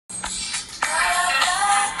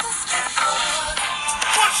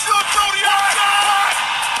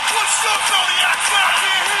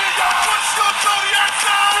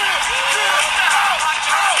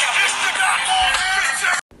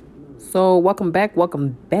So welcome back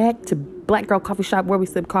to Black Girl Coffee Shop, where we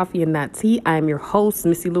sip coffee and not tea. I am your host,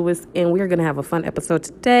 Missy Lewis, and we are going to have a fun episode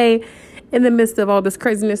today. In the midst of all this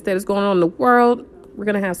craziness that is going on in the world, we're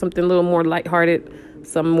going to have something a little more lighthearted,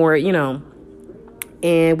 some more,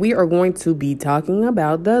 and we are going to be talking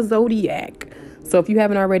about the zodiac. So if you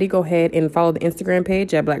haven't already, go ahead and follow the Instagram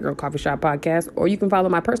page at Black Girl Coffee Shop Podcast, or you can follow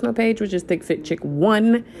my personal page, which is Thick Fit Chick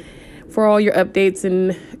 1, for all your updates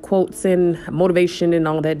and quotes and motivation and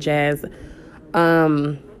all that jazz.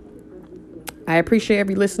 I appreciate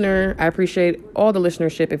every listener. I appreciate all the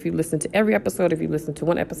listenership. If you listen to every episode, if you listen to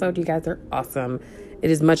one episode, you guys are awesome.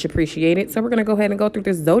 It is much appreciated. So we're going to go ahead and go through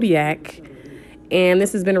this zodiac. And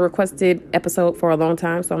this has been a requested episode for a long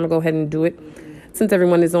time, so I'm going to go ahead and do it. Since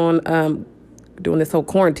everyone is on doing this whole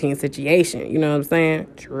quarantine situation, you know what I'm saying?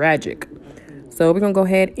 Tragic. So we're going to go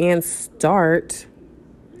ahead and start.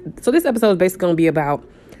 So this episode is basically going to be about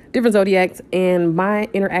different zodiacs and my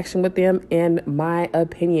interaction with them and my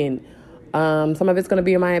opinion. Some of it's going to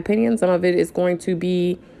be in my opinion. Some of it is going to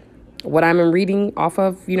be what I'm reading off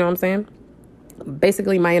of, you know what I'm saying?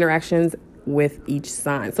 Basically, my interactions with each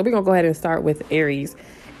sign. So we're going to go ahead and start with Aries.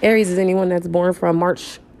 Aries is anyone that's born from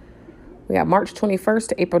March 21st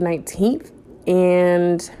to April 19th.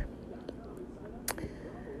 And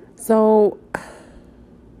so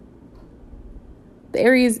the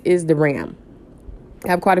Aries is the ram. I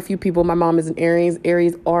have quite a few people. My mom is an Aries.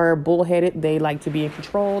 Aries are bullheaded. They like to be in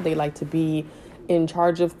control. They like to be in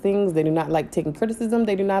charge of things. They do not like taking criticism.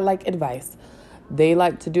 They do not like advice. They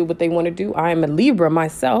like to do what they want to do. I am a Libra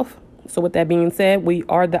myself. So with that being said, we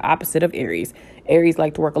are the opposite of Aries. Aries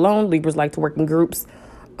like to work alone. Libras like to work in groups.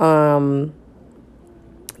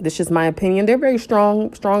 This is my opinion. They're very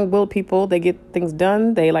strong-willed people. They get things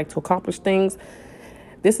done. They like to accomplish things.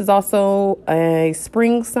 This is also a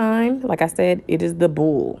spring sign. Like I said, it is the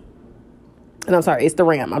bull. And I'm sorry, it's the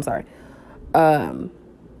ram. I'm sorry.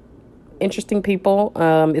 Interesting people.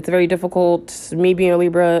 It's very difficult, me being a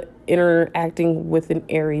Libra, interacting with an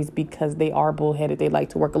Aries because they are bullheaded. They like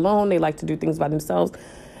to work alone. They like to do things by themselves.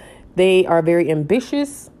 They are very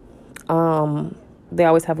ambitious. They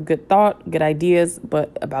always have a good thought, good ideas,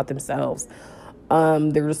 but about themselves.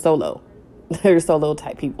 They're solo. They're solo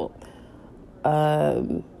type people.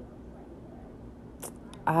 I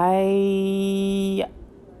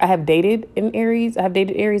have dated an Aries. I have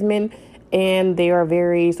dated Aries men, and they are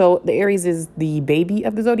very, so the Aries is the baby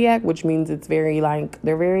of the zodiac, which means it's very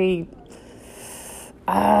they're very,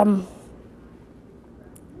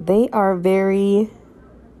 they are very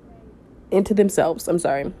into themselves. I'm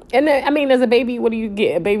sorry. And as a baby, what do you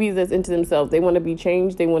get? A baby that's into themselves. They want to be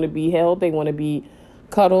changed. They want to be held. They want to be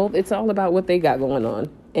cuddled. It's all about what they got going on.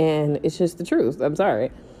 And it's just the truth. I'm sorry.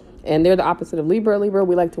 And they're the opposite of Libra. Libra,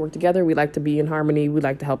 we like to work together. We like to be in harmony. We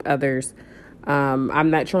like to help others. I'm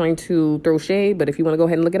not trying to throw shade, but if you want to go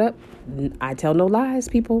ahead and look it up, I tell no lies,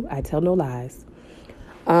 people. I tell no lies.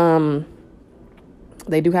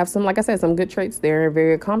 They do have some, like I said, some good traits. They're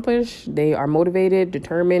very accomplished. They are motivated,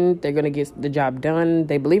 determined. They're going to get the job done.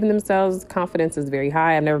 They believe in themselves. Confidence is very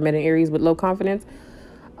high. I've never met an Aries with low confidence.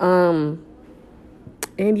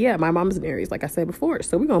 And yeah, my mom is an Aries, like I said before.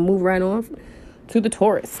 So we're going to move right on to the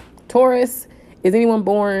Taurus. Taurus is anyone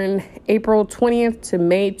born April 20th to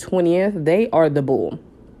May 20th. They are the bull.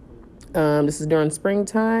 This is during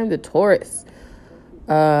springtime, the Taurus.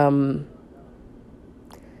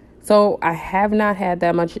 So I have not had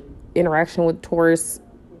that much interaction with Taurus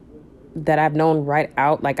that I've known right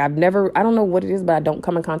out. Like I don't know what it is, but I don't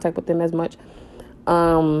come in contact with them as much.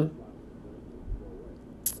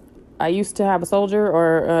 I used to have a soldier,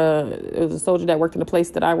 it was a soldier that worked in the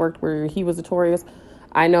place that I worked where he was a Taurus.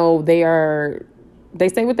 I know they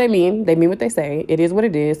say what they mean. They mean what they say. It is what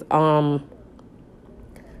it is. Sometimes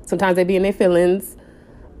they be in their feelings.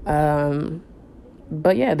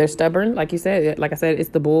 But yeah, they're stubborn. Like you said, like I said, it's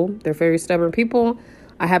the bull. They're very stubborn people.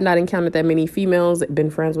 I have not encountered that many females been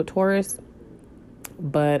friends with Taurus,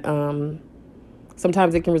 but,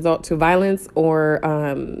 sometimes it can result to violence or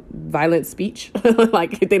violent speech,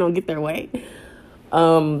 like if they don't get their way.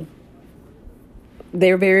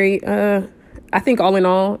 They're very, I think all in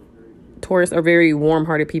all, Taurus are very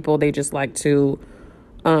warm-hearted people. They just like to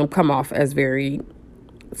come off as very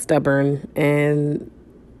stubborn, and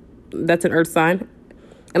that's an earth sign.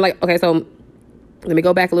 And okay, so let me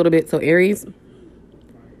go back a little bit. So Aries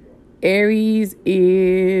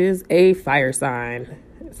is a fire sign.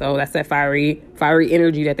 So that's that fiery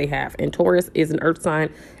energy that they have. And Taurus is an earth sign.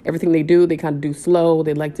 Everything they do, they kind of do slow.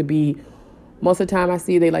 They like to be, most of the time I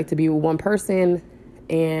see they like to be with one person.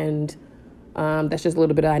 And that's just a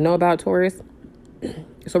little bit I know about Taurus.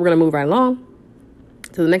 So we're going to move right along.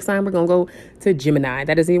 So the next sign we're going to go to Gemini.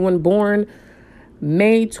 That is anyone born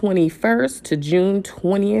May 21st to June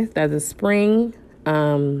 20th. That's a spring.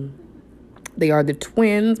 They are the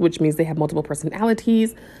twins, which means they have multiple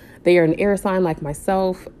personalities. They are an air sign like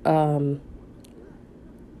myself. I'm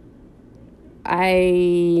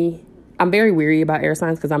very weary about air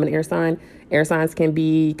signs because I'm an air sign. Air signs can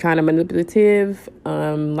be kind of manipulative.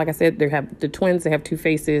 Like I said, they have the twins. They have two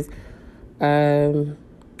faces.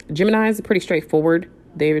 Gemini is pretty straightforward.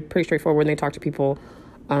 They're pretty straightforward when they talk to people.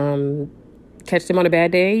 Catch them on a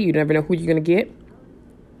bad day. You never know who you're going to get.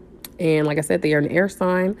 And like I said, they are an air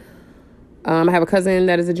sign. I have a cousin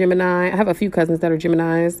that is a Gemini. I have a few cousins that are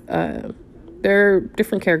Geminis. They're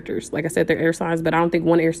different characters. Like I said, they're air signs, but I don't think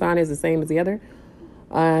one air sign is the same as the other.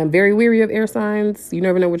 I'm very weary of air signs. You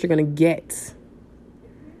never know what you're going to get.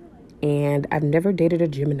 And I've never dated a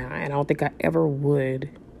Gemini, and I don't think I ever would,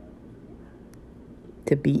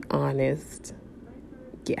 to be honest.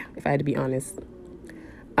 Yeah, if I had to be honest.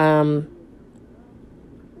 I'm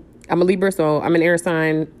a Libra, so I'm an air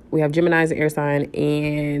sign. We have Gemini as an air sign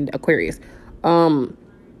and Aquarius.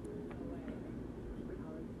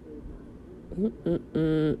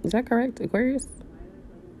 Is that correct? Aquarius?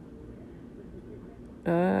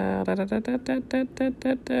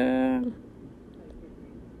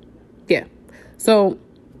 Yeah. So,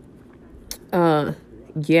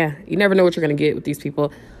 yeah, you never know what you're going to get with these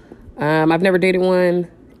people. I've never dated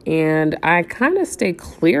one, and I kind of stay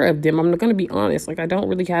clear of them. I'm going to be honest. Like, I don't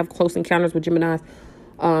really have close encounters with Geminis.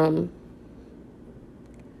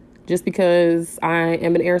 Just because I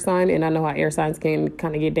am an air sign and I know how air signs can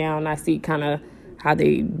kind of get down. I see kind of how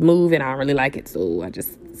they move and I don't really like it. So I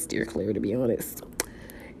just steer clear, to be honest.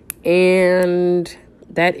 And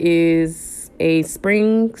that is a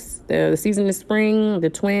spring. The season is spring,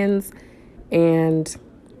 the twins, and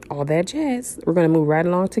all that jazz. We're going to move right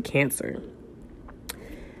along to Cancer.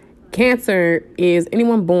 Cancer is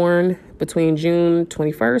anyone born between June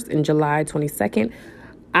 21st and July 22nd.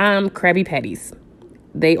 I'm Krabby Patties.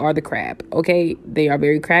 They are the crab, okay? They are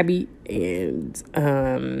very crabby, and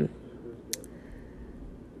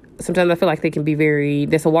sometimes I feel like they can be very...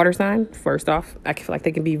 That's a water sign, first off. I feel like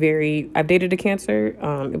they can be very... I've dated a Cancer.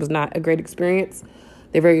 It was not a great experience.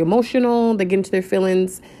 They're very emotional. They get into their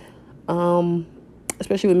feelings,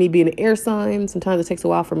 especially with me being an air sign. Sometimes it takes a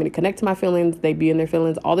while for me to connect to my feelings. They be in their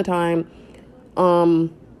feelings all the time.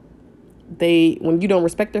 When you don't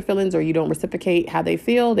respect their feelings or you don't reciprocate how they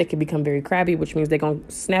feel, they can become very crabby, which means they're going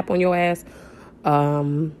to snap on your ass.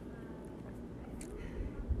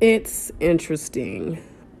 It's interesting.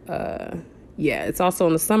 Yeah, it's also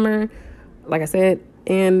in the summer, like I said.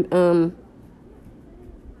 And,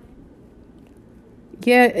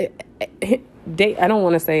 yeah, I don't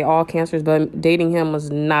want to say all Cancers, but dating him was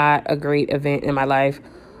not a great event in my life.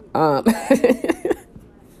 It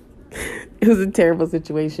was a terrible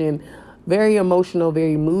situation. Very emotional,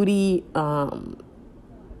 very moody. Sometimes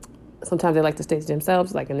they like to stay to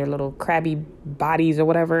themselves, like in their little crabby bodies or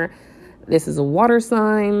whatever. This is a water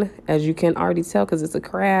sign, as you can already tell, because it's a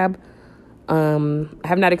crab. I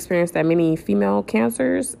have not experienced that many female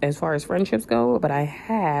Cancers as far as friendships go, but I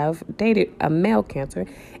have dated a male Cancer,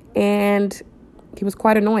 and he was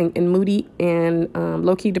quite annoying and moody and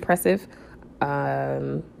low-key depressive.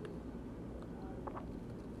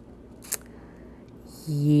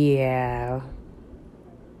 Yeah.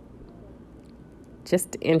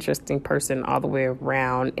 Just interesting person all the way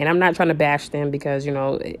around. And I'm not trying to bash them because, you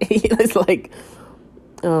know, it's like,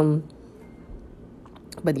 but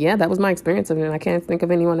yeah, that was my experience of it. And I can't think of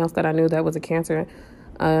anyone else that I knew that was a Cancer.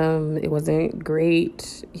 It wasn't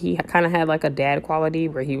great. He kind of had like a dad quality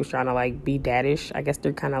where he was trying to like be daddish. I guess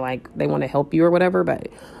they're kind of like, they want to help you or whatever, but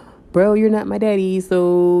bro, you're not my daddy.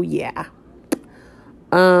 So yeah.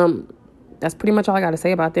 That's pretty much all I got to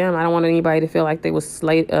say about them. I don't want anybody to feel like they was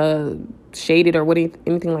shaded or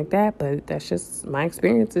anything like that, but that's just my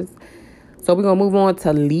experiences. So we're going to move on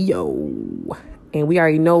to Leo. And we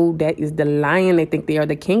already know that is the lion. They think they are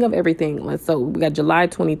the king of everything. So we got July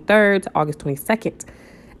 23rd to August 22nd.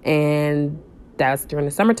 And that's during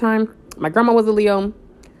the summertime. My grandma was a Leo.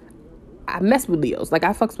 I mess with Leos. Like,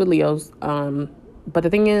 I fucks with Leos. But the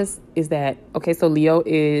thing is that, okay, so Leo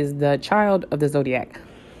is the child of the zodiac.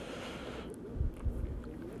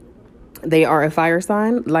 They are a fire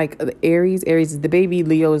sign, like Aries. Aries is the baby.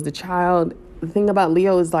 Leo is the child. The thing about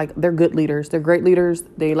Leo is, like, they're good leaders. They're great leaders.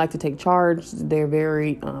 They like to take charge. They're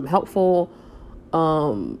very helpful.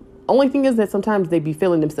 Only thing is that sometimes they be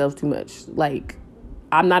feeling themselves too much. Like,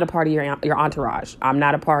 I'm not a part of your entourage. I'm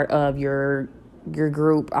not a part of your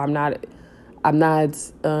group. I'm not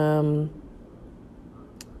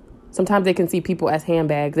Sometimes they can see people as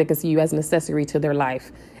handbags. They can see you as an accessory to their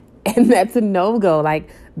life. And that's a no-go. Like,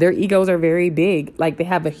 their egos are very big. Like, they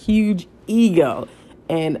have a huge ego.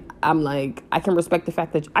 And I'm like, I can respect the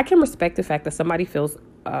fact that somebody feels,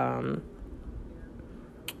 I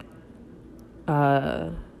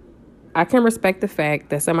can respect the fact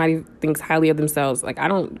that somebody thinks highly of themselves. Like, I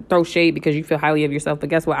don't throw shade because you feel highly of yourself. But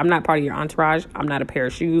guess what? I'm not part of your entourage. I'm not a pair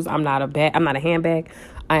of shoes. I'm not a bag. I'm not a handbag.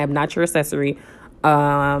 I am not your accessory.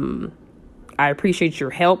 I appreciate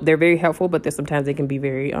your help. They're very helpful, but sometimes they can be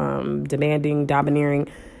very demanding, domineering.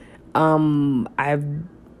 I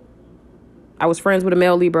was friends with a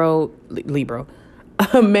male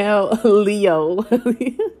a male Leo.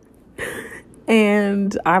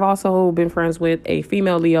 And I've also been friends with a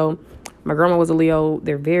female Leo. My grandma was a Leo.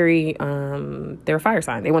 They're very, they're a fire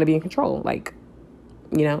sign. They want to be in control. Like,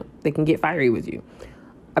 you know, they can get fiery with you.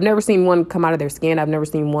 I've never seen one come out of their skin. I've never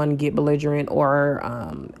seen one get belligerent or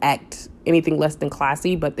act anything less than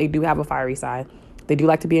classy, but they do have a fiery side. They do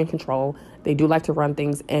like to be in control. They do like to run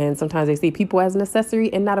things. And sometimes they see people as an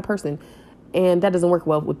accessory and not a person. And that doesn't work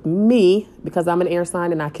well with me because I'm an air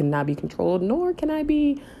sign and I cannot be controlled, nor can I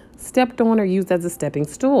be stepped on or used as a stepping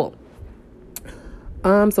stool.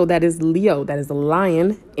 So that is Leo. That is a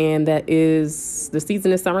lion. And that is the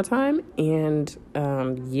season is summertime. And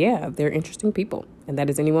yeah, they're interesting people. And that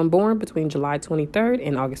is anyone born between July 23rd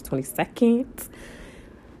and August 22nd.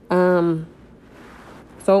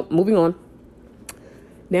 So moving on.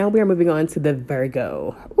 Now we are moving on to the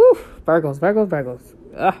Virgo. Woo, Virgos.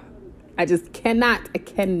 Ugh, I cannot.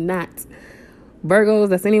 Virgos,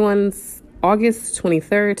 that's anyone's August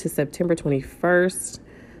 23rd to September 21st.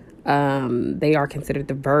 They are considered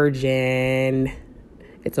the virgin.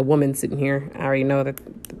 It's a woman sitting here. I already know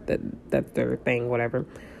that's their thing, whatever.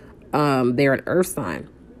 They're an earth sign,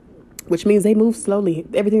 which means they move slowly.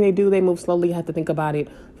 Everything they do, they move slowly. You have to think about it.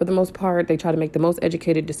 For the most part, they try to make the most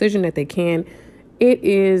educated decision that they can. It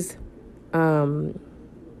is,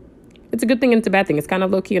 it's a good thing and it's a bad thing. It's kind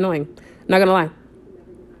of low-key annoying. Not gonna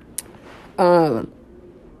lie.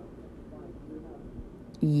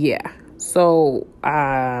 Yeah. So,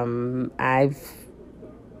 I've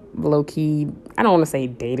low-key, I don't want to say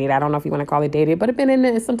dated. I don't know if you want to call it dated, but I've been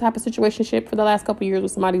in some type of situationship for the last couple of years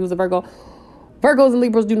with somebody who's a Virgo. Virgos and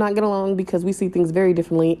Libras do not get along because we see things very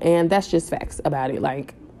differently, and that's just facts about it.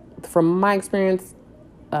 Like, from my experience,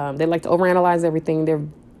 they like to overanalyze everything.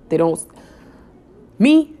 They don't.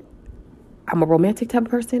 Me, I'm a romantic type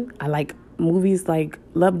of person. I like movies like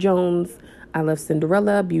Love Jones. I love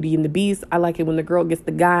Cinderella, Beauty and the Beast. I like it when the girl gets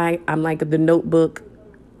the guy. I'm like The Notebook.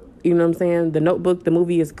 You know what I'm saying? The Notebook, the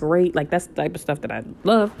movie is great. Like, that's the type of stuff that I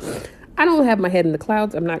love. I don't have my head in the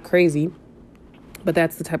clouds. I'm not crazy, but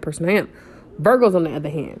that's the type of person I am. Virgos, on the other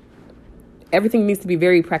hand, everything needs to be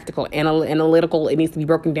very practical, analytical. It needs to be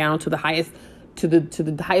broken down to the highest, to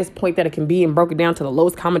the highest point that it can be, and broken down to the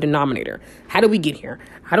lowest common denominator. How do we get here?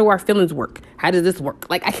 How do our feelings work? How does this work?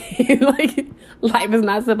 Like, I can't, like, life is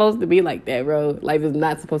not supposed to be like that, bro. Life is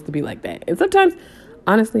not supposed to be like that. And sometimes,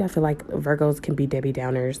 honestly, I feel like Virgos can be Debbie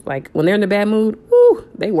Downers. Like, when they're in a bad mood, whoo,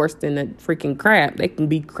 they worse than a freaking crab. They can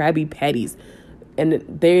be Krabby Patties. And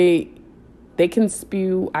they can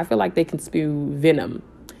spew, I feel like they can spew venom.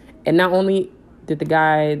 And not only did the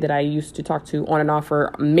guy that I used to talk to on and off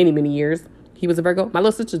for many, many years, he was a Virgo. My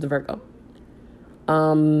little sister's a Virgo.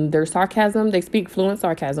 Their sarcasm, they speak fluent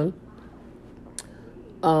sarcasm.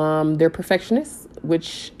 They're perfectionists,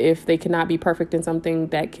 which if they cannot be perfect in something,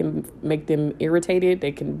 that can make them irritated.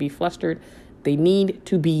 They can be flustered. They need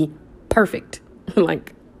to be perfect.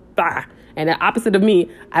 Like, bah. And the opposite of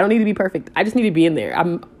me, I don't need to be perfect. I just need to be in there.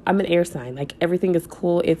 I'm an air sign. Like, everything is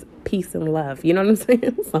cool. It's peace and love. You know what I'm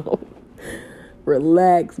saying? So,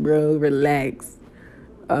 relax, bro. Relax.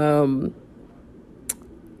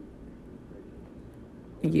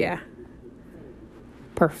 Yeah.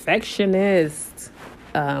 Perfectionists.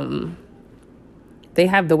 They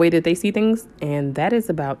have the way that they see things, and that is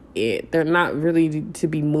about it. They're not really to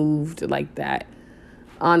be moved like that.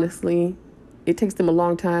 Honestly, it takes them a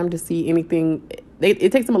long time to see anything.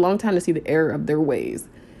 It takes them a long time to see the error of their ways.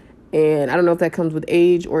 And I don't know if that comes with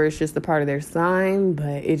age or it's just a part of their sign,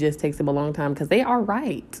 but it just takes them a long time because they are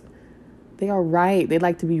right. They are right. They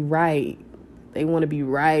like to be right. They want to be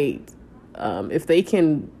right. If they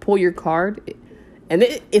can pull your card, and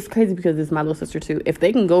it's crazy because it's my little sister too. If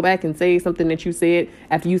they can go back and say something that you said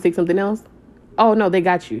after you say something else, oh no, they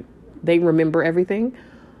got you. They remember everything.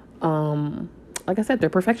 Like I said, they're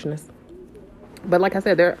perfectionists. But like I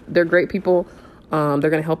said, they're great people. They're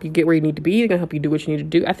going to help you get where you need to be. They're going to help you do what you need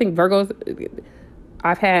to do. I think Virgos,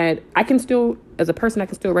 I can still, as a person, I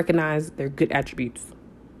can still recognize their good attributes.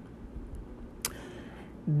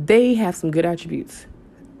 they have some good attributes.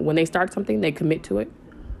 When they start something, they commit to it.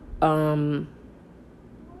 When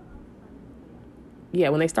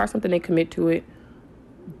they start something, they commit to it.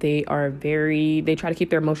 They try to keep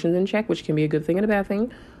their emotions in check, which can be a good thing and a bad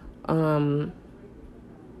thing.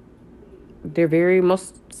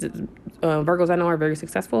 Most Virgos I know are very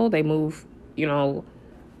successful. They move,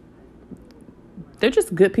 they're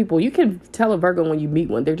just good people. You can tell a Virgo when you meet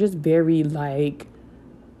one. They're just very,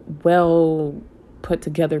 well put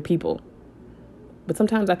together people. But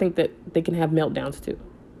sometimes I think that they can have meltdowns too.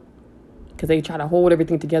 Because they try to hold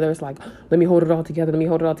everything together. It's like, let me hold it all together.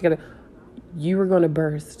 You are going to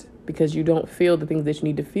burst because you don't feel the things that you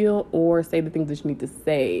need to feel or say the things that you need to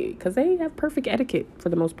say. Because they have perfect etiquette for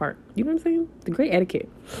the most part. You know what I'm saying? The great etiquette.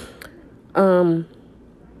 So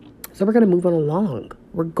we're going to move on along.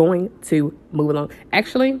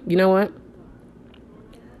 Actually, you know what?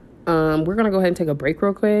 We're going to go ahead and take a break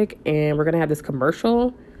real quick. And we're going to have this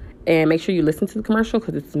commercial. And make sure you listen to the commercial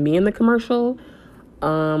because it's me in the commercial.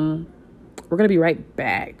 We're going to be right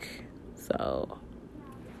back. So,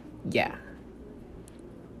 yeah.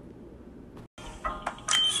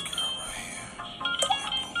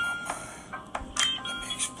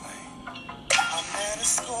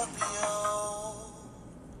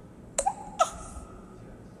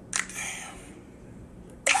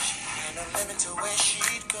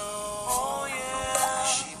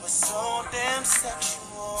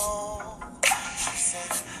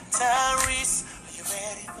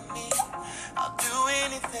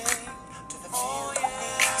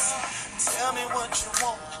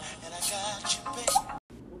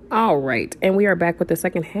 All right, and we are back with the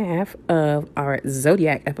second half of our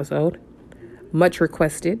zodiac episode. Much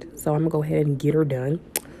requested, so I'm gonna go ahead and get her done.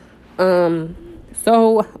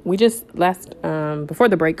 So we just before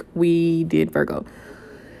the break we did Virgo,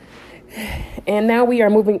 and now we are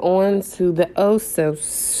moving on to the oh so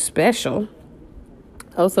special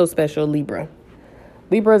Libra.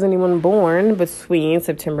 Libra is anyone born between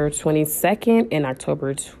September 22nd and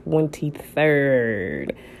October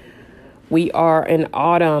 23rd. We are in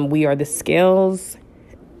autumn. We are the scales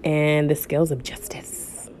and the scales of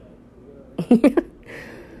justice.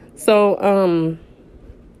 So,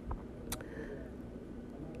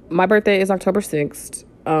 my birthday is October 6th.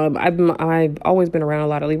 I've always been around a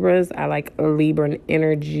lot of Libras. I like Libra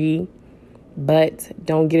energy, but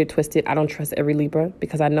don't get it twisted. I don't trust every Libra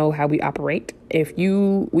because I know how we operate.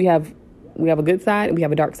 We have a good side and we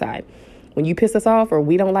have a dark side. When you piss us off or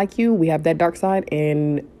we don't like you, we have that dark side,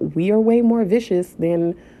 and we are way more vicious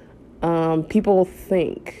than people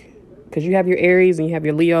think. Because you have your Aries and you have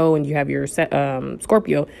your Leo and you have your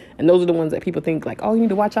Scorpio, and those are the ones that people think like, oh, you need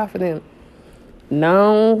to watch out for them.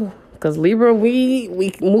 No, because Libra, we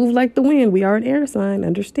move like the wind. We are an air sign.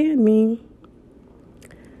 Understand me.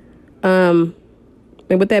 And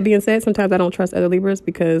with that being said, sometimes I don't trust other Libras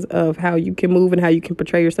because of how you can move and how you can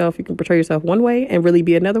portray yourself. You can portray yourself one way and really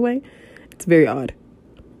be another way. It's very odd.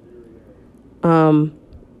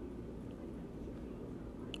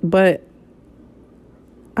 But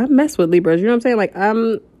I mess with Libras. You know what I'm saying? Like, I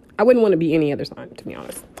wouldn't want to be any other sign, to be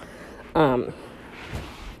honest.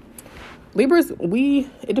 Libras,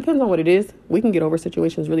 it depends on what it is. We can get over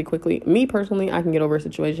situations really quickly. Me personally, I can get over a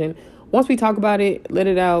situation. Once we talk about it, let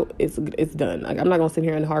it out, it's done. Like, I'm not going to sit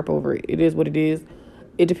here and harp over it. It is what it is.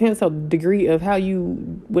 It depends on the degree of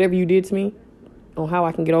whatever you did to me, on how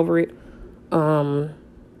I can get over it.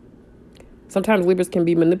 Sometimes Libras can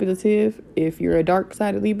be manipulative if you're a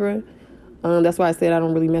dark-sided Libra. That's why I said I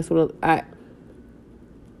don't really mess with I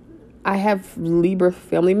have Libra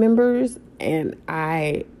family members, and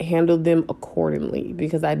I handle them accordingly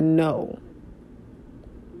because I know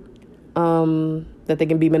that they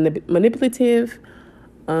can be manipulative.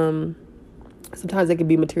 Sometimes they can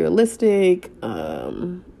be materialistic.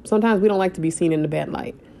 Sometimes we don't like to be seen in the bad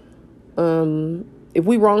light. If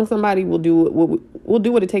we wrong somebody, we'll do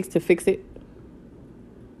what it takes to fix it.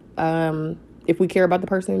 If we care about the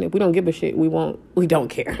person, if we don't give a shit, we don't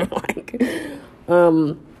care.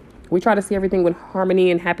 We try to see everything with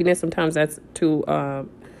harmony and happiness. Sometimes that's to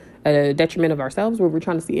a detriment of ourselves, where we're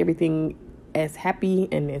trying to see everything as happy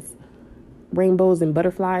and as rainbows and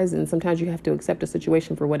butterflies. And sometimes you have to accept a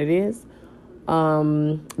situation for what it is.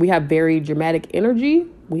 We have very dramatic energy.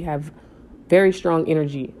 We have very strong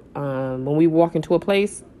energy. When we walk into a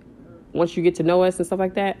place, once you get to know us and stuff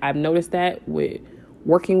like that, I've noticed that with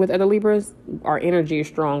working with other Libras, our energy is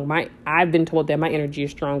strong. I've been told that my energy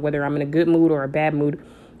is strong, whether I'm in a good mood or a bad mood.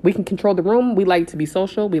 We can control the room. We like to be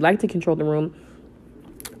social. We like to control the room.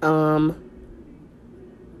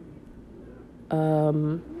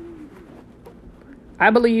 I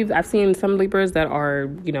believe I've seen some Libras that are,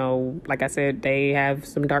 like I said, they have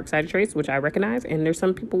some dark side traits, which I recognize. And there's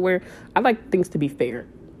some people where I like things to be fair.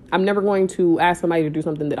 I'm never going to ask somebody to do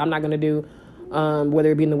something that I'm not going to do,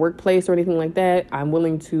 whether it be in the workplace or anything like that. I'm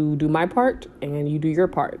willing to do my part and you do your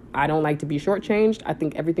part. I don't like to be shortchanged. I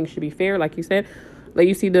think everything should be fair. Like you said, like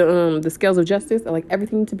you see the scales of justice. I like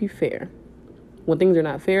everything to be fair. When things are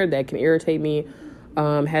not fair, that can irritate me,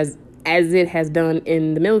 as it has done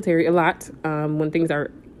in the military a lot. When things are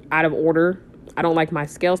out of order, I don't like my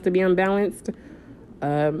scales to be unbalanced.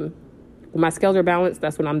 When my scales are balanced,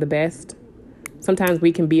 that's when I'm the best. Sometimes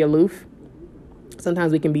we can be aloof.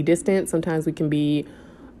 Sometimes we can be distant. Sometimes we can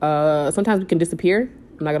disappear.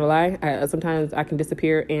 I'm not gonna lie. Sometimes I can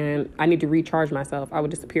disappear and I need to recharge myself. I would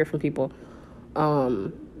disappear from people.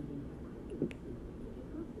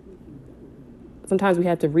 Sometimes we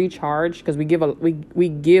have to recharge because we give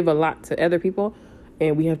a lot to other people,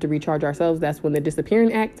 and we have to recharge ourselves. That's when the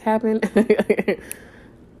disappearing acts happen.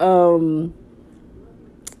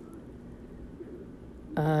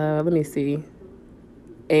 Let me see.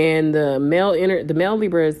 And the male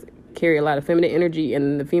Libras carry a lot of feminine energy,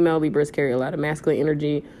 and the female Libras carry a lot of masculine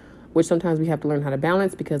energy, which sometimes we have to learn how to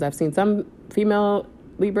balance, because I've seen some female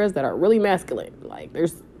Libras that are really masculine. Like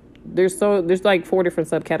there's like 4 different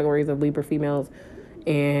subcategories of Libra females,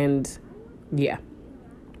 and yeah.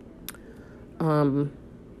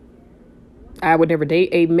 I would never date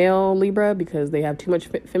a male Libra because they have too much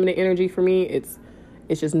feminine energy for me. It's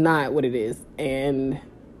just not what it is, and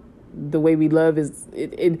the way we love is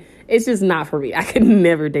it's just not for me. I could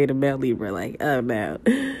never date a male Libra. Like, oh no,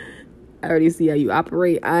 I already see how you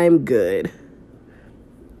operate. I'm good,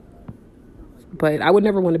 but I would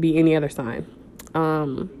never want to be any other sign.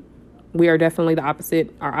 We are definitely the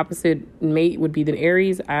opposite. Our opposite mate would be the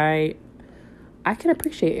Aries. I can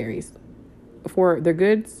appreciate Aries for their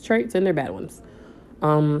good traits and their bad ones.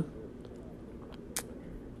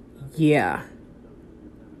 Yeah.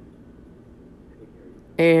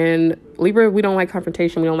 And Libra, we don't like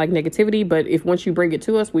confrontation. We don't like negativity. But if once you bring it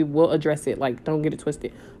to us, we will address it. Like, don't get it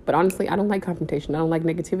twisted. But honestly, I don't like confrontation. I don't like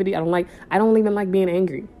negativity. I don't even like being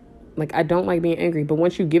angry. Like, I don't like being angry. But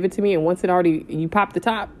once you give it to me and once you pop the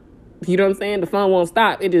top, you know what I'm saying? The fun won't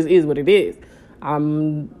stop. It just is what it is. I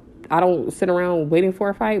don't sit around waiting for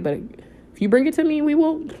a fight, but if you bring it to me, we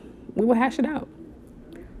will hash it out.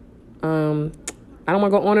 I don't want to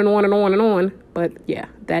go on and on and on and on, but yeah,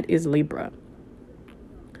 that is Libra.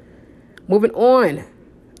 Moving on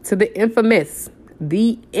to the infamous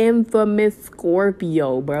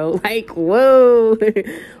Scorpio, bro. Like, whoa.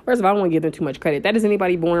 First of all, I don't want to give them too much credit. That is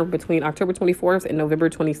anybody born between October 24th and November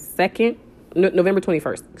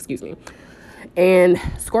 21st, excuse me. And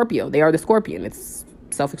Scorpio, they are the scorpion. It's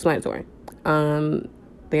self-explanatory.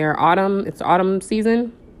 They are autumn. It's autumn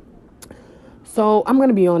season. So I'm going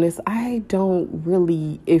to be honest. I don't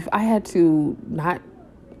really, if I had to not,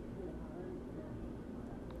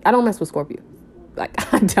 I don't mess with Scorpio.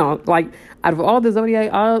 Like, I don't. Like, out of all the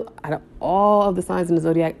zodiac, out of all of the signs in the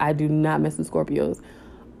zodiac, I do not mess with Scorpios.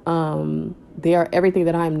 They are everything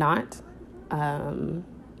that I'm not.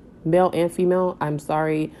 Male and female, I'm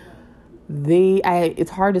sorry.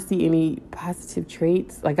 It's hard to see any positive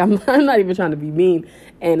traits. Like, I'm not even trying to be mean.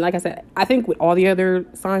 And like I said, I think with all the other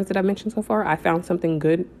signs that I mentioned so far, I found something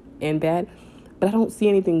good and bad. But I don't see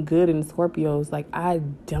anything good in Scorpios. Like, I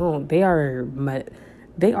don't. They are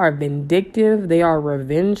vindictive. They are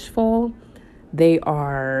revengeful. They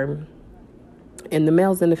are, and the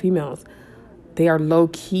males and the females, they are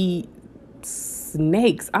low-key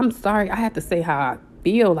snakes. I'm sorry. I have to say how I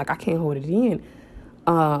feel. Like, I can't hold it in.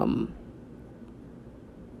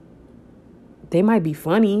 They might be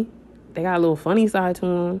funny. They got a little funny side to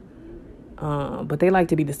them. But they like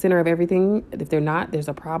to be the center of everything. If they're not, there's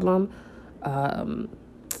a problem.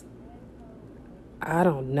 I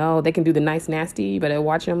don't know. They can do the nice nasty. You better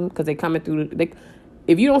watch them because they coming through.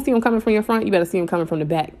 If you don't see them coming from your front, you better see them coming from the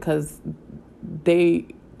back, because they,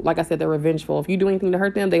 like I said, they're revengeful. If you do anything to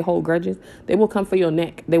hurt them, they hold grudges. They will come for your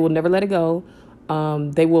neck. They will never let it go.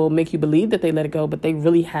 They will make you believe that they let it go, but they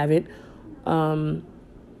really haven't.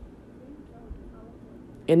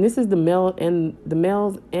 And this is the males and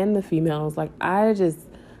the females. Like, I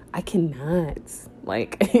cannot.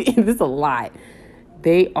 Like, this is a lot.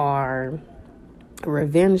 They are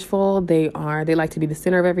revengeful. They like to be the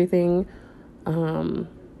center of everything. I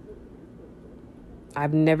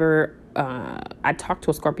talked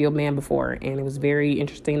to a Scorpio man before, and it was very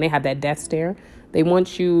interesting. They have that death stare. They want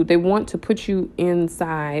to put you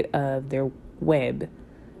inside of their web.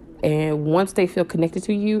 And once they feel connected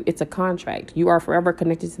to you, it's a contract. You are forever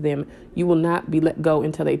connected to them. You will not be let go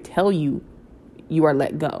until they tell you you are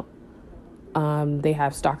let go. They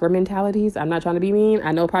have stalker mentalities. I'm not trying to be mean.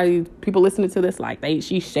 I know probably people listening to this like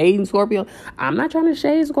she's shading Scorpio. I'm not trying to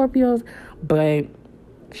shade Scorpios, but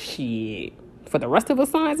shit, for the rest of the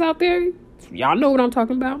signs out there, y'all know what I'm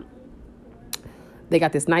talking about. They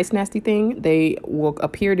got this nice nasty thing. They will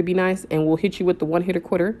appear to be nice and will hit you with the one hitter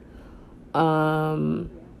quitter. And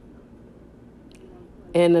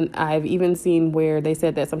then I've even seen where they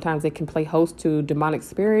said that sometimes they can play host to demonic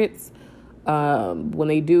spirits. When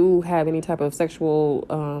they do have any type of sexual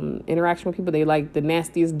interaction with people, they like the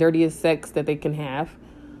nastiest, dirtiest sex that they can have.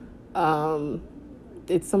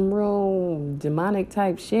 It's some real demonic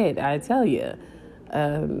type shit, I tell you.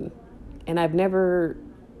 And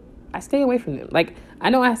I stay away from them. Like, I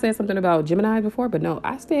know I said something about Gemini before, but no,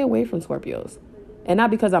 I stay away from Scorpios. And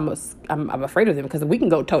not because I'm afraid of them, because we can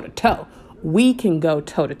go toe to toe. We can go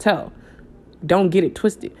toe to toe. Don't get it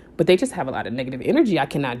twisted. But they just have a lot of negative energy. I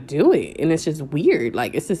cannot do it. And it's just weird.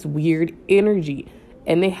 Like, it's this weird energy.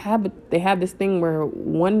 And they have this thing where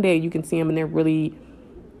one day you can see them and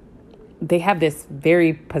they have this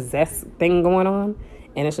very possessed thing going on.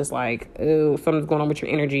 And it's just like, oh, something's going on with your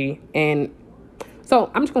energy. And so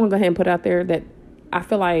I'm just going to go ahead and put out there that I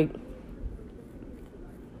feel like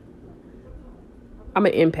I'm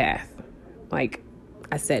an empath. Like,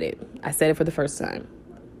 I said it for the first time.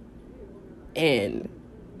 And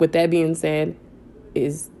with that being said,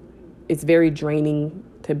 it's very draining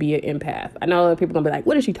to be an empath. I know people are going to be like,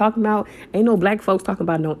 what is she talking about? Ain't no black folks talking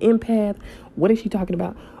about no empath. What is she talking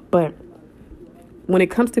about? But when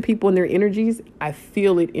it comes to people and their energies, I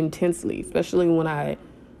feel it intensely, especially when I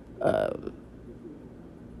can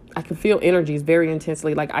feel energies very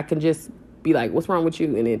intensely. Like, I can just be like, what's wrong with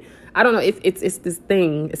you? And then, I don't know, it's this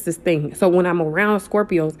thing. So when I'm around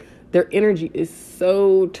Scorpios, their energy is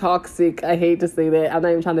so toxic. I hate to say that. I'm not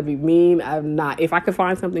even trying to be mean. I'm not. If I could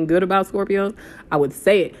find something good about Scorpios, I would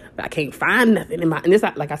say it. But I can't find nothing and this,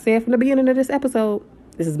 like I said from the beginning of this episode,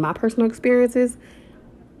 this is my personal experiences.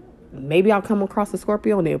 Maybe I'll come across a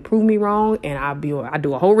Scorpio and they'll prove me wrong, and I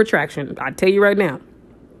do a whole retraction. I tell you right now.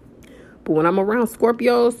 But when I'm around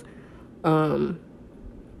Scorpios,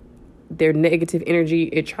 their negative energy,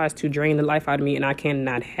 it tries to drain the life out of me, and I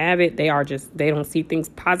cannot have it. They don't see things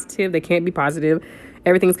positive. They can't be positive.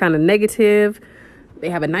 Everything's kind of negative. They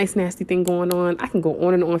have a nice, nasty thing going on. I can go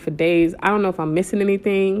on and on for days. I don't know if I'm missing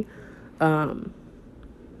anything. Those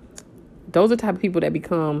are the type of people that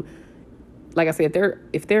become, like I said,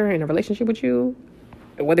 if they're in a relationship with you,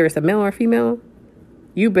 whether it's a male or a female,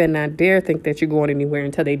 you better not dare think that you're going anywhere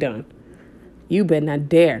until they're done. You better not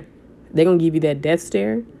dare. They're going to give you that death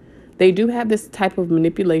stare. They do have this type of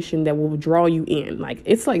manipulation that will draw you in. Like,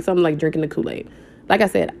 it's like something like drinking the Kool-Aid. Like I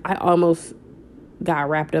said, I almost got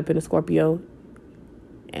wrapped up in a Scorpio.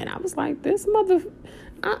 And I was like, this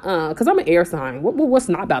because I'm an air sign. What's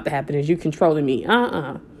not about to happen is you controlling me.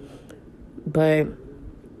 But,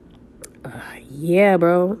 yeah,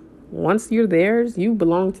 bro. Once you're theirs, you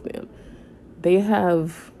belong to them.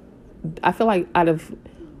 I feel like out of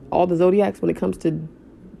all the zodiacs, when it comes to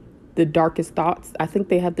the darkest thoughts, I think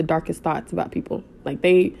they have the darkest thoughts about people. Like,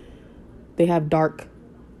 they have dark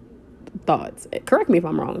thoughts. Correct me if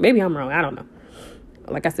I'm wrong. Maybe I'm wrong. I don't know.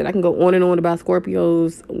 Like I said, I can go on and on about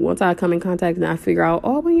Scorpios. Once I come in contact and I figure out,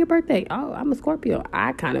 oh, when's your birthday? Oh, I'm a Scorpio.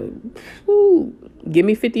 I kind of, give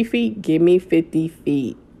me 50 feet. Give me 50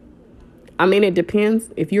 feet. I mean, it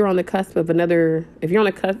depends. If you're on the cusp,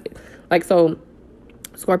 like, so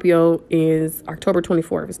Scorpio is October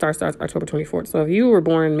 24th. It starts October 24th. So if you were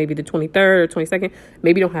born maybe the 23rd or 22nd,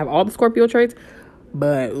 maybe you don't have all the Scorpio traits,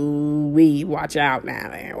 but watch out now,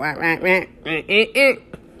 man.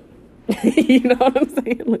 You know what I'm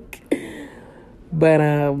saying? Look. But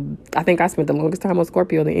I think I spent the longest time on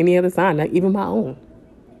Scorpio than any other sign, not even my own.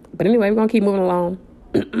 But anyway, we're going to keep moving along.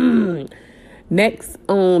 Next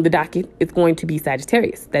on the docket is going to be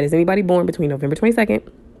Sagittarius. That is anybody born between November 22nd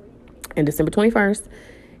and December 21st.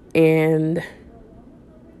 And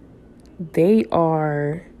they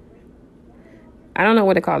are, I don't know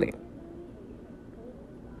what to call it.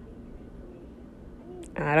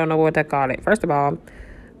 First of all,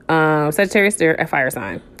 Sagittarius, they're a fire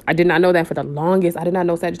sign. I did not know that for the longest. I did not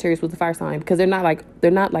know Sagittarius was a fire sign because they're not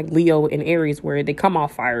like Leo and Aries where they come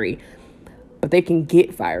off fiery, but they can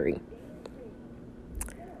get fiery.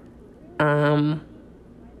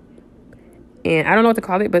 And I don't know what to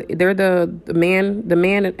call it, but they're the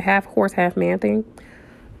man, half horse, half man thing.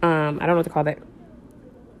 I don't know what to call that.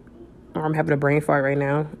 Or I'm having a brain fart right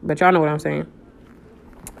now, but y'all know what I'm saying.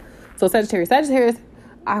 So Sagittarius,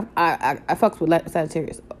 I fucks with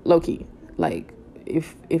Sagittarius, low key. Like,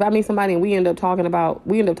 if I meet somebody and we end up talking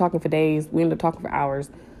for days, we end up talking for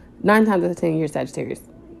hours, 9 times out of 10 you're Sagittarius.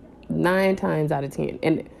 9 times out of 10.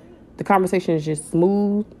 And the conversation is just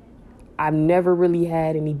smooth. I've never really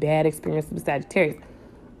had any bad experiences with Sagittarius.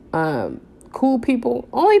 Cool people.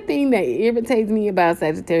 Only thing that irritates me about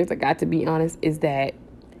Sagittarius, I got to be honest, is that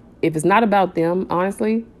if it's not about them,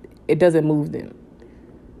 honestly, it doesn't move them.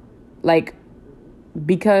 Like,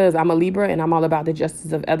 because I'm a Libra and I'm all about the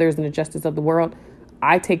justice of others and the justice of the world,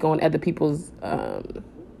 I take on other people's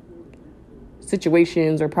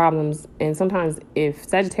situations or problems. And sometimes if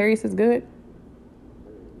Sagittarius is good,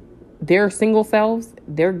 their single selves,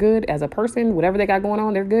 they're good as a person, whatever they got going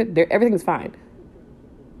on, they're good. Everything's fine.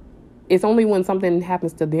 It's only when something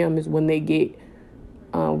happens to them is when they get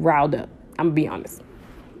riled up. I'm going to be honest.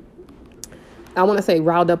 I want to say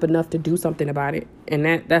riled up enough to do something about it. And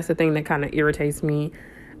that's the thing that kind of irritates me.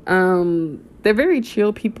 They're very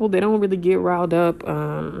chill people. They don't really get riled up.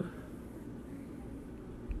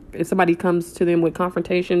 If somebody comes to them with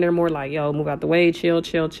confrontation, they're more like, yo, move out the way, chill.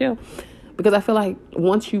 Because I feel like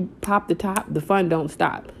once you pop the top, the fun don't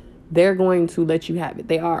stop. They're going to let you have it.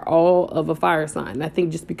 They are all of a fire sign. I think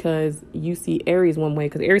just because you see Aries one way,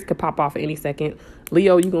 because Aries could pop off at any second.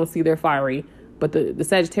 Leo, you're going to see they're fiery. But the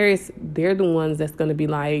Sagittarius, they're the ones that's going to be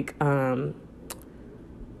like, I'm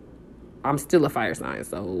still a fire sign.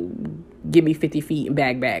 So give me 50 feet and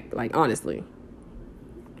bag back. Like, honestly.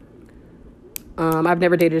 I've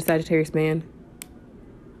never dated a Sagittarius man.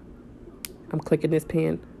 I'm clicking this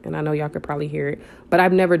pen, and I know y'all could probably hear it. But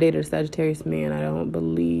I've never dated a Sagittarius man, I don't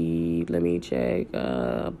believe. Let me check.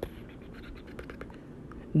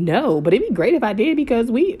 No, but it'd be great if I did, because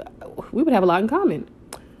we would have a lot in common.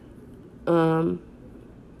 And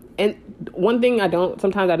one thing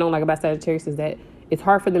sometimes I don't like about Sagittarius is that it's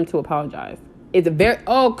hard for them to apologize. It's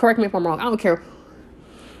correct me if I'm wrong. I don't care.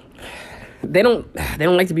 They don't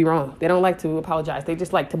like to be wrong. They don't like to apologize. They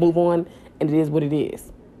just like to move on, and it is what it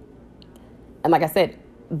is. And like I said,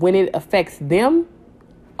 when it affects them,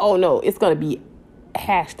 oh no, it's going to be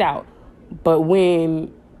hashed out. But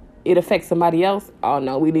when it affects somebody else, oh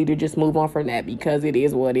no, we need to just move on from that, because it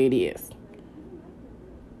is what it is.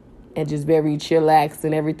 And just very chillax,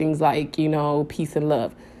 and everything's like, peace and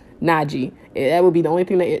love. Naji. That would be the only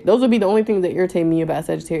thing those would be the only things that irritate me about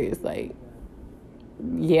Sagittarius. Like,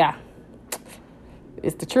 yeah.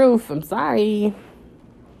 It's the truth. I'm sorry.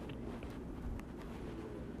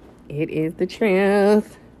 It is the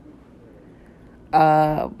truth.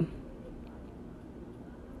 But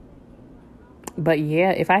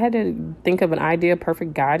yeah, if I had to think of an ideal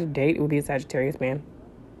perfect guy to date, it would be a Sagittarius man.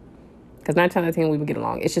 Because 9 times out of 10 we would get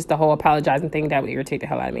along. It's just the whole apologizing thing that would irritate the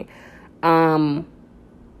hell out of me.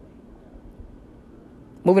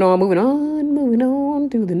 Moving on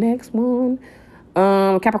to the next one.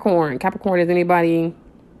 Capricorn. Capricorn is anybody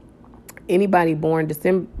born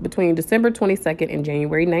between December 22nd and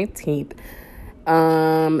January 19th.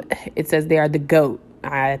 It says they are the GOAT.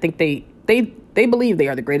 I think they believe they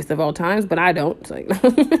are the greatest of all times, but I don't. Like,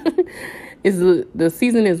 the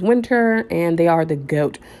season is winter, and they are the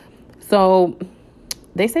GOAT. So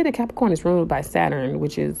they say that Capricorn is ruled by Saturn,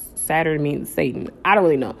 which is Saturn means Satan. I don't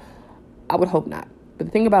really know. I would hope not. But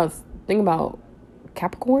the thing about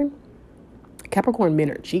Capricorn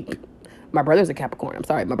men are cheap. My brother's a Capricorn. I'm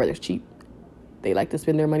sorry, my brother's cheap. They like to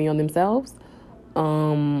spend their money on themselves.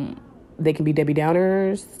 They can be Debbie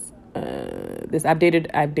Downers. I've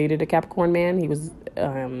dated a Capricorn man. He was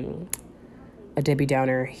a Debbie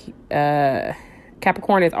Downer.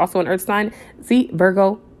 Capricorn is also an earth sign. See,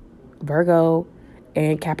 Virgo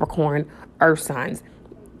and Capricorn, earth signs.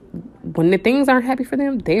 When the things aren't happy for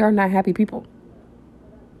them, they are not happy people.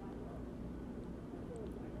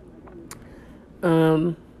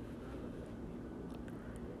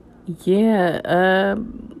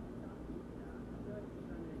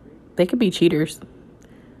 They could be cheaters.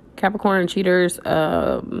 Capricorn cheaters,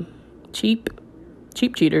 cheap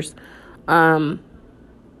cheaters. I've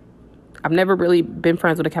never really been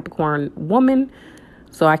friends with a Capricorn woman,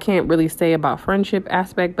 so I can't really say about friendship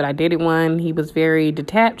aspect, but I dated one. He was very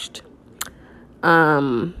detached. He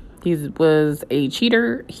was a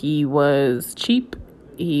cheater. He was cheap.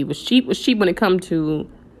 He was cheap when it come to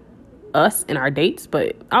us and our dates,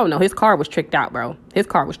 but I don't know. His car was tricked out, bro. His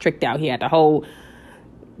car was tricked out. He had the whole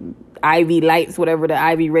Ivy lights, whatever the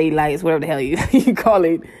Ivy Ray lights, whatever the hell you call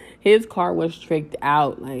it. His car was tricked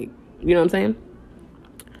out. Like, you know what I'm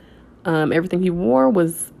saying? Everything he wore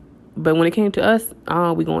was, but when it came to us,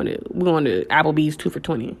 we're going to Applebee's 2 for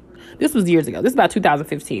 $20. This was years ago. This is about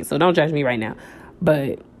 2015, so don't judge me right now.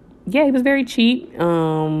 But yeah, he was very cheap.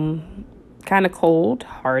 Kind of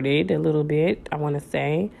cold-hearted a little bit, I want to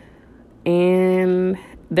say. And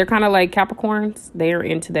they're kind of like Capricorns. They are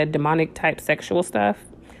into that demonic type sexual stuff.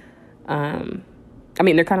 I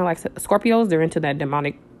mean, they're kind of like Scorpios. They're into that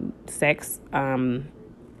demonic sex.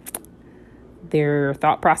 Their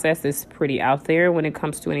thought process is pretty out there when it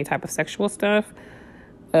comes to any type of sexual stuff.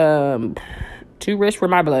 Too rich for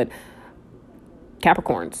my blood.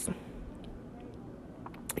 Capricorns.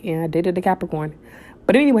 Yeah, I dated the Capricorn.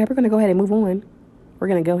 But anyway, we're going to go ahead and move on. We're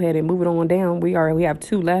going to go ahead and move it on down. We have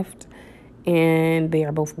 2 left. And they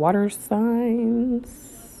are both water signs.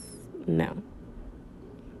 No.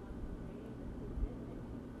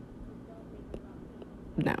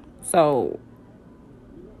 So,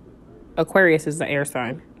 Aquarius is the air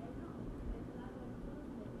sign.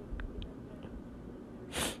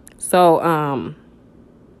 So,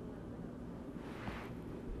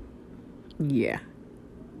 yeah.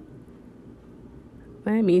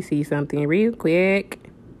 Let me see something real quick.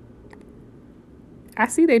 I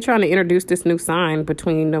see they're trying to introduce this new sign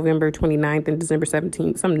between November 29th and December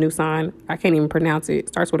 17th. Some new sign. I can't even pronounce it. It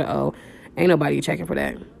starts with an O. Ain't nobody checking for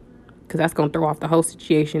that. Because that's going to throw off the whole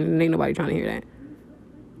situation. And ain't nobody trying to hear that.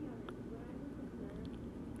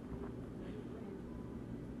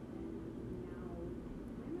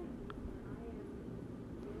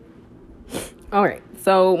 All right.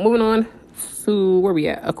 So moving on to where we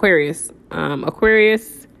at? Aquarius.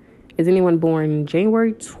 Aquarius is anyone born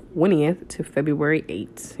January 20th to February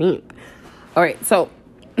 18th. All right. So,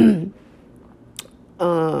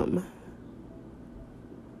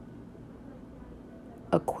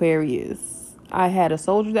 Aquarius. I had a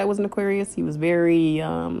soldier that was an Aquarius. He was very,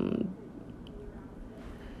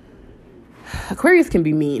 Aquarius can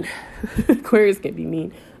be mean. Aquarius can be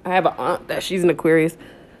mean. I have an aunt that she's an Aquarius.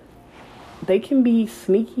 They can be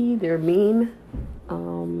sneaky. They're mean.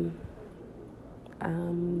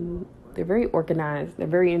 They're very organized. They're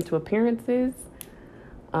very into appearances.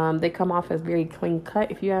 They come off as very clean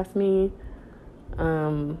cut, if you ask me.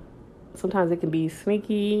 Sometimes they can be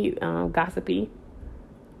sneaky, gossipy.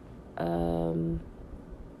 So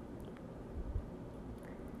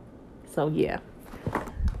yeah,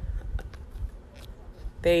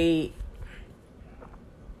 they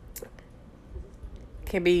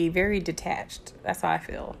can be very detached. That's how I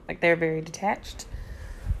feel. Like they're very detached.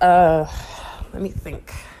 Let me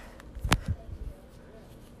think.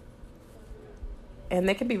 And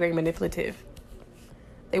they can be very manipulative.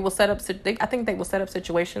 They will set up. I think they will set up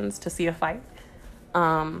situations to see a fight.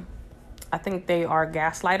 I think they are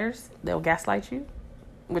gaslighters. They'll gaslight you,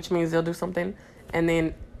 which means they'll do something, and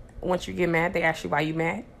then once you get mad, they ask you why you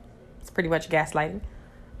mad. It's pretty much gaslighting.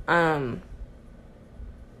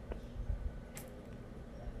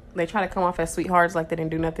 They try to come off as sweethearts, like they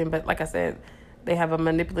didn't do nothing, but like I said, they have a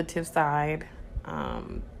manipulative side,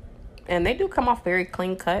 and they do come off very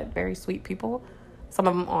clean cut, very sweet people. Some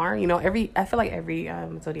of them are, I feel like every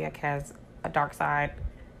zodiac has a dark side.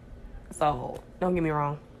 So don't get me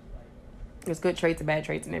wrong. There's good traits and bad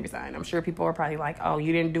traits in every sign. I'm sure people are probably like, oh,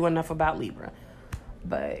 you didn't do enough about Libra.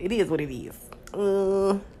 But it is what it is.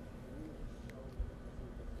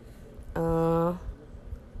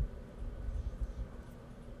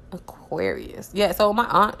 Aquarius. Yeah, so my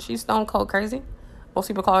aunt, she's stone cold crazy. Most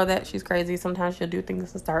people call her that. She's crazy. Sometimes she'll do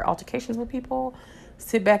things to start altercations with people.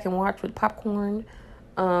 Sit back and watch with popcorn.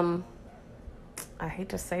 I hate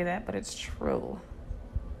to say that, but it's true.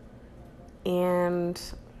 And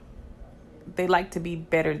they like to be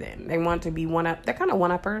better than. They want to be one-up. They're kind of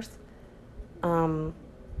one-uppers.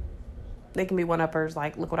 They can be one-uppers,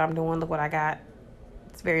 like, look what I'm doing, look what I got.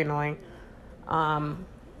 It's very annoying.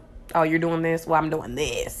 Oh, you're doing this? Well, I'm doing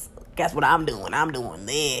this. Guess what I'm doing? I'm doing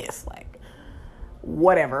this. Like,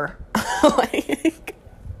 whatever. Like,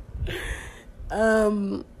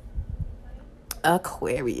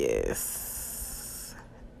 Aquarius.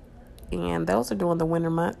 And those are during the winter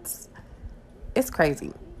months. It's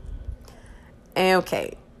crazy.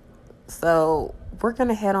 Okay. So we're going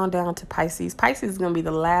to head on down to Pisces. Pisces is going to be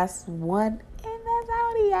the last one in the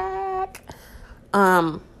zodiac.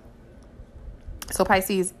 So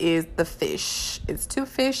Pisces is the fish. It's 2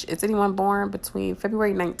 fish. It's anyone born between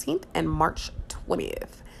February 19th and March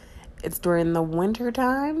 20th. It's during the winter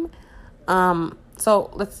time.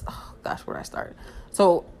 So let's, oh gosh, where do I start?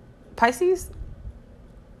 So Pisces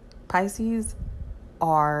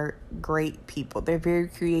are great people. They're very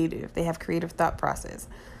creative. They have creative thought process.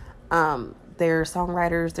 They're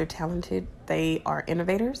songwriters. They're talented. They are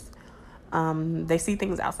innovators. They see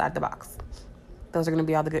things outside the box. Those are going to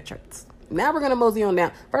be all the good traits. Now we're going to mosey on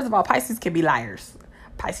down. First of all, Pisces can be liars.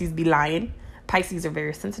 Pisces be lying. Pisces are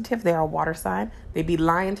very sensitive. They are a water sign. They be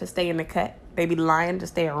lying to stay in the cut. They be lying to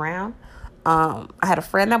stay around. I had a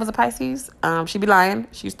friend that was a Pisces. She be lying.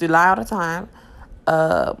 She used to lie all the time.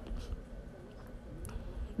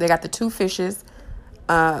 They got the 2 fishes.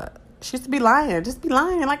 She used to be lying. Just be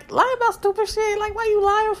lying. Like, lie about stupid shit. Like, why you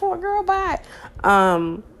lying for, girl? Bye.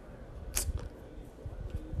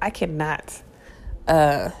 I cannot.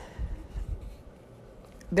 They're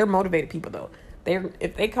motivated people, though.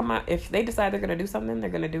 If they decide they're going to do something, they're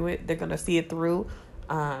going to do it. They're going to see it through.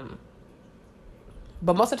 But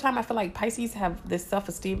most of the time, I feel like Pisces have this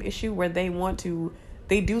self-esteem issue where they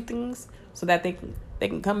do things so that they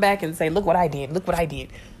can come back and say, look what I did. Look what I did.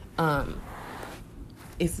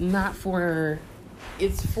 It's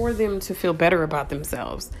for them to feel better about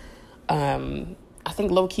themselves. I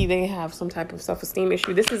think low-key they have some type of self-esteem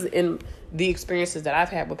issue. This is in the experiences that I've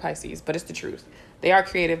had with Pisces, but it's the truth. They are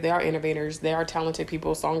creative. They are innovators. They are talented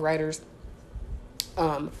people, songwriters,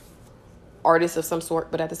 artists of some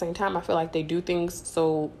sort. But at the same time, I feel like they do things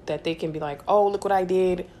so that they can be like, oh, look what I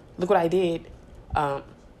did. Look what I did. To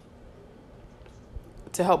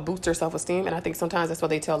help boost their self-esteem. And I think sometimes that's why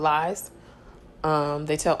they tell lies.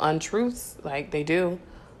 They tell untruths, like they do,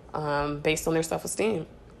 based on their self-esteem.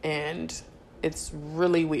 And it's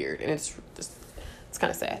really weird. And it's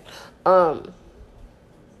kind of sad.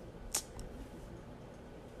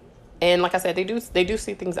 And like I said, they do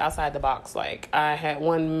see things outside the box. Like, I had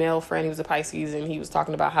one male friend, he was a Pisces, and he was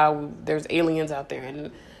talking about how there's aliens out there.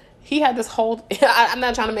 And he had this whole, I'm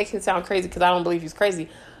not trying to make him sound crazy because I don't believe he's crazy,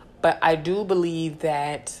 but I do believe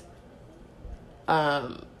that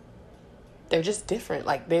they're just different.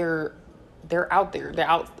 Like, they're out there. They're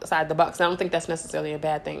outside the box. And I don't think that's necessarily a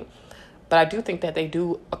bad thing. But I do think that they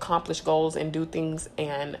do accomplish goals and do things,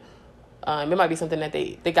 and it might be something that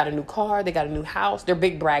they got a new car, they got a new house. They're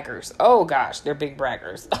big braggers. Oh, gosh, they're big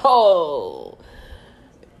braggers. Oh,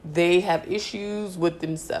 they have issues with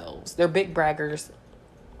themselves. They're big braggers.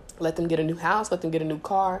 Let them get a new house. Let them get a new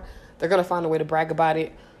car. They're going to find a way to brag about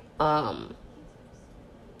it.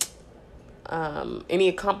 Any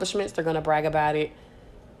accomplishments, they're going to brag about it.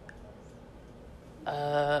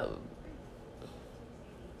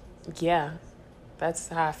 Yeah, that's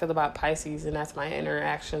how I feel about Pisces, and that's my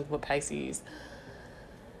interactions with Pisces.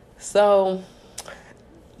 So,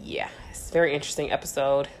 yeah, it's a very interesting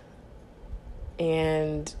episode.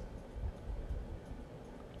 And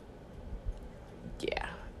yeah,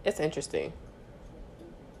 it's interesting.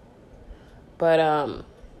 But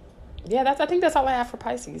yeah, I think that's all I have for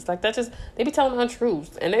Pisces. Like, that's just, they be telling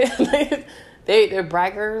untruths, and they're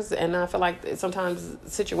braggers, and I feel like sometimes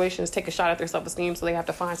situations take a shot at their self-esteem, so they have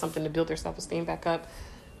to find something to build their self-esteem back up.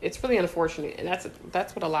 It's really unfortunate, and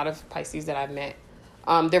that's what a lot of Pisces that I've met.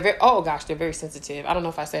 They're very sensitive. I don't know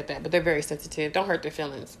if I said that, but they're very sensitive. Don't hurt their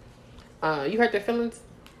feelings. You hurt their feelings?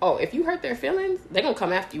 Oh, if you hurt their feelings, they're gonna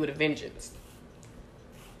come after you with a vengeance.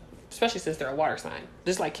 Especially since they're a water sign,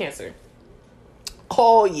 just like Cancer.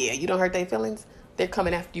 Oh yeah, you don't hurt their feelings? They're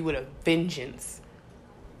coming after you with a vengeance.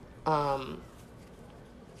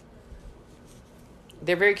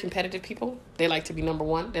 They're very competitive people. They like to be number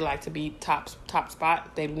one. They like to be top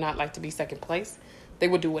spot. They do not like to be second place. They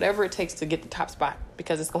will do whatever it takes to get the top spot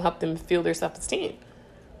because it's going to help them feel their self-esteem.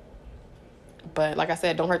 But like I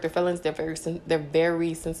said, don't hurt their feelings. They're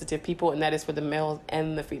very sensitive people, and that is for the males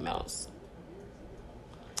and the females.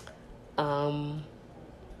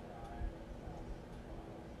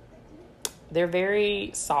 They're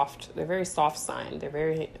very soft. They're very soft sign.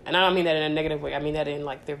 And I don't mean that in a negative way. I mean that in,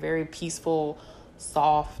 like, they're very peaceful,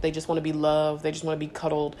 soft. They just want to be loved. They just want to be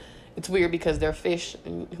cuddled. It's weird because they're fish,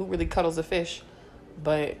 and who really cuddles a fish?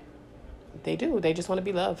 But they do. They just want to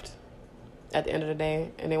be loved at the end of the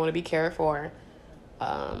day, and they want to be cared for.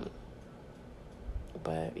 But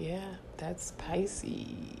yeah, that's Pisces.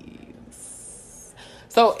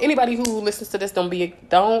 So anybody who listens to this, don't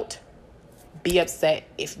be upset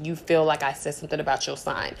if you feel like I said something about your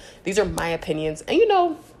sign. These are my opinions.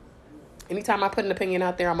 And anytime I put an opinion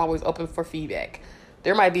out there, I'm always open for feedback.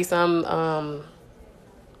 There might be some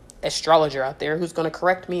astrologer out there who's going to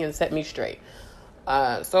correct me and set me straight.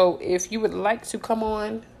 So if you would like to come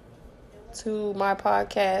on to my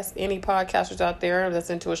podcast, any podcasters out there that's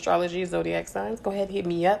into astrology, zodiac signs, go ahead and hit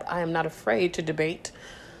me up. I am not afraid to debate.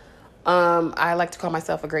 I like to call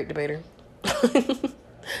myself a great debater.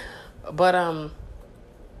 But,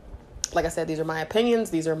 like I said, these are my opinions.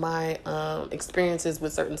 These are my experiences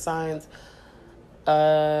with certain signs.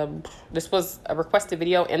 This was a requested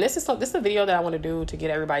video, and this is a video that I want to do to get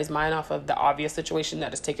everybody's mind off of the obvious situation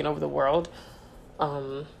that is taking over the world.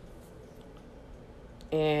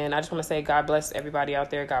 And I just want to say God bless everybody out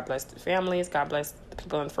there. God bless the families. God bless the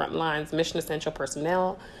people on the front lines, mission essential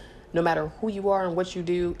personnel. No matter who you are and what you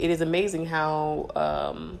do, it is amazing how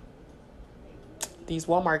these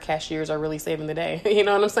Walmart cashiers are really saving the day. You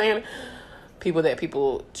know what I'm saying?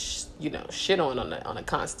 People shit on a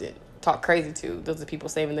constant. talk crazy to. Those are people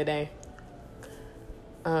saving the day.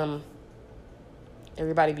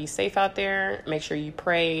 Everybody be safe out there. Make sure you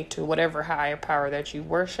pray to whatever higher power that you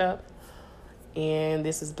worship. And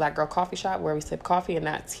this is Black Girl Coffee Shop, where we sip coffee and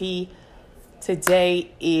not tea.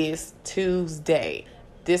 Today is Tuesday.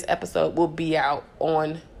 This episode will be out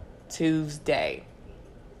on Tuesday.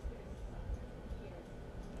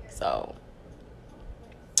 So,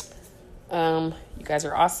 you guys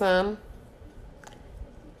are awesome.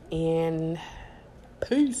 And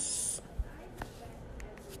peace.